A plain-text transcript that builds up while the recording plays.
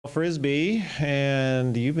Frisby,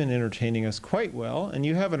 and you've been entertaining us quite well, and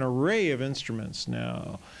you have an array of instruments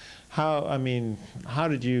now. How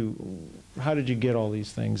did you get all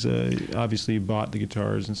these things? Obviously, you bought the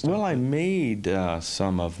guitars and stuff. Well, I made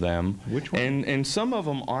some of them. Which one? And some of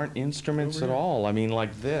them aren't instruments at all. I mean,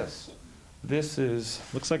 like this. This is...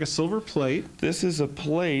 Looks like a silver plate. This is a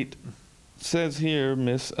plate. It says here,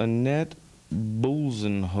 Miss Annette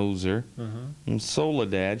Bulzenhoser from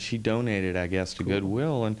Soledad. She donated, I guess, to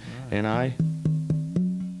Goodwill, and I...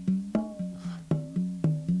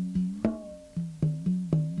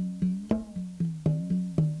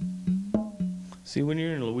 See, when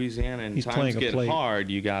you're in Louisiana and times get hard,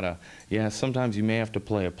 you gotta, sometimes you may have to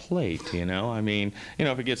play a plate, you know? I mean,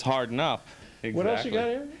 if it gets hard enough. Exactly. What else you got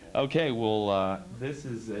here? Okay, well, this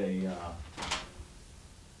is a...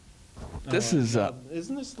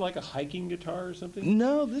 Isn't this like a hiking guitar or something?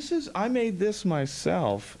 No, I made this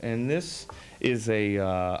myself, and this is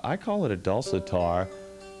I call it a dulcitar.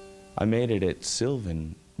 I made it at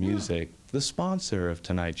Sylvan Music, the sponsor of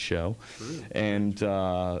tonight's show. True.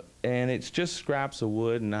 And it's just scraps of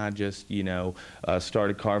wood, and I just,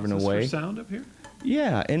 started carving away. Is this for sound up here?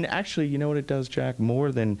 Yeah, and actually, you know what it does, Jack?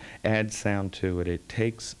 More than add sound to it, it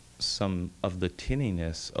takes some of the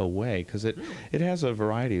tinniness away, because it has a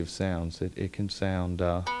variety of sounds. It can sound...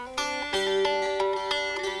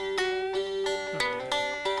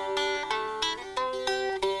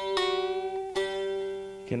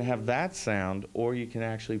 can have that sound, or you can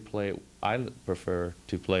actually play it. I prefer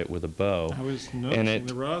to play it with a bow. I was noticing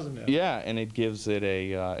the rosin. Yeah, and it gives it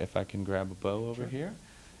a, if I can grab a bow over here,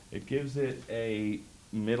 it gives it a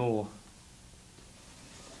Middle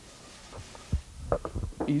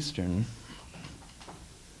Eastern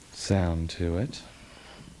sound to it.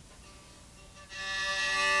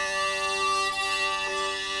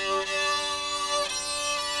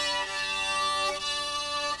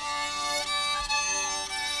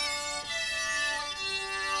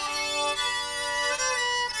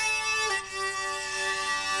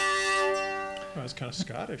 Oh, it's kind of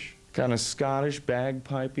Scottish. Kind of Scottish,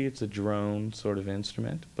 bagpipey. It's a drone sort of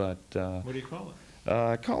instrument, but... what do you call it?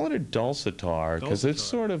 I call it a dulcitar, because it's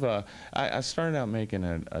sort of a... I started out making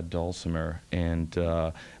a dulcimer, and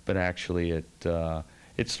but actually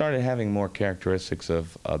it started having more characteristics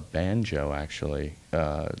of a banjo, actually.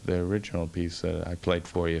 The original piece that I played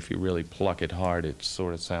for you, if you really pluck it hard, it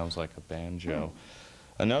sort of sounds like a banjo.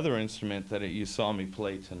 Another instrument that you saw me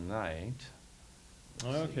play tonight...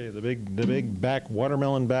 Okay, the big back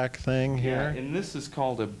watermelon back thing here. Yeah, and this is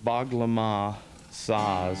called a baglama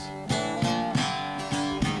saz.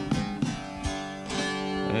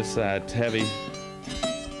 And it's that heavy.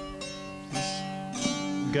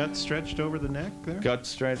 Gut stretched over the neck there? Gut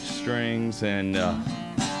stretched strings, and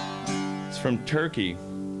it's from Turkey,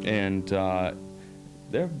 and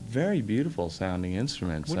they're very beautiful sounding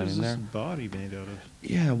instruments. What is this body made out of?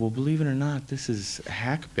 Yeah, well, believe it or not, this is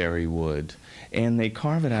hackberry wood, and they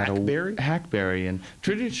carve it out of hackberry, and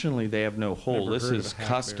traditionally they have no hole. This is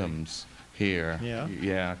customs here. Yeah.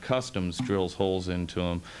 Yeah, customs drills holes into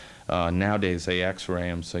them. Nowadays they X-ray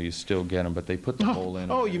them, so you still get them, but they put the hole in.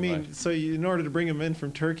 Oh, you mean so in order to bring them in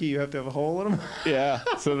from Turkey, you have to have a hole in them? Yeah,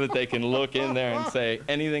 so that they can look in there and say,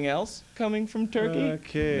 anything else coming from Turkey?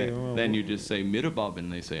 Okay. Then you just say Mirabab,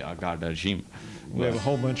 and they say Agadajim. We have a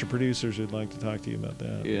whole bunch of producers who'd like to talk to you about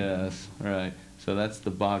that. Yes, right. So that's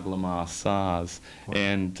the baglama saz,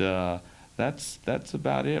 and that's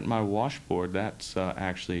about it. My washboard, that's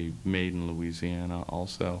actually made in Louisiana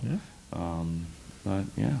also. Yeah. But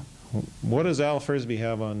yeah. What does Al Frisby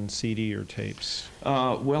have on CD or tapes?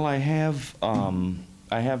 Well, I have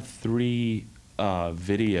 3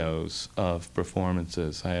 videos of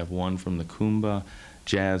performances. I have one from the Kumba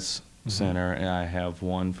Jazz Center, and I have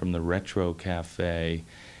one from the Retro Cafe,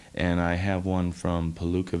 and I have one from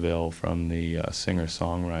Palookaville from the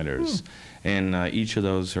singer-songwriters. And each of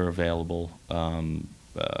those are available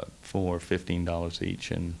for $15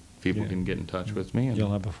 each, and people can get in touch with me. And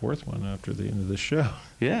you'll have a 4th one after the end of the show.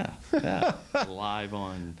 Yeah, yeah. Live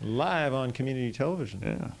on community television.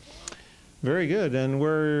 Yeah. Very good. And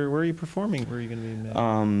where are you performing? Where are you going to be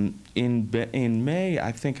in May? In May,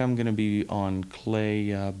 I think I'm going to be on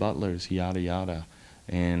Clay Butler's Yada Yada,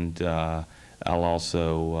 and I'll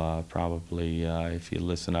also probably, if you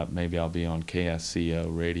listen up, maybe I'll be on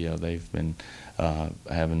KSCO Radio. They've been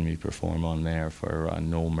having me perform on there for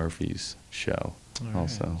Noel Murphy's show.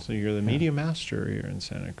 Also. Right. So you're the media master here in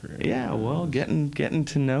Santa Cruz. Yeah, well, getting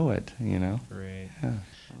to know it, Great. Yeah.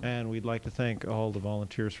 And we'd like to thank all the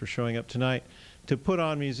volunteers for showing up tonight. to put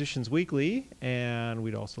on Musicians Weekly, and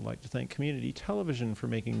we'd also like to thank Community Television for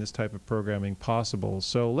making this type of programming possible.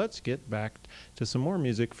 So let's get back to some more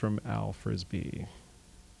music from Al Frisby.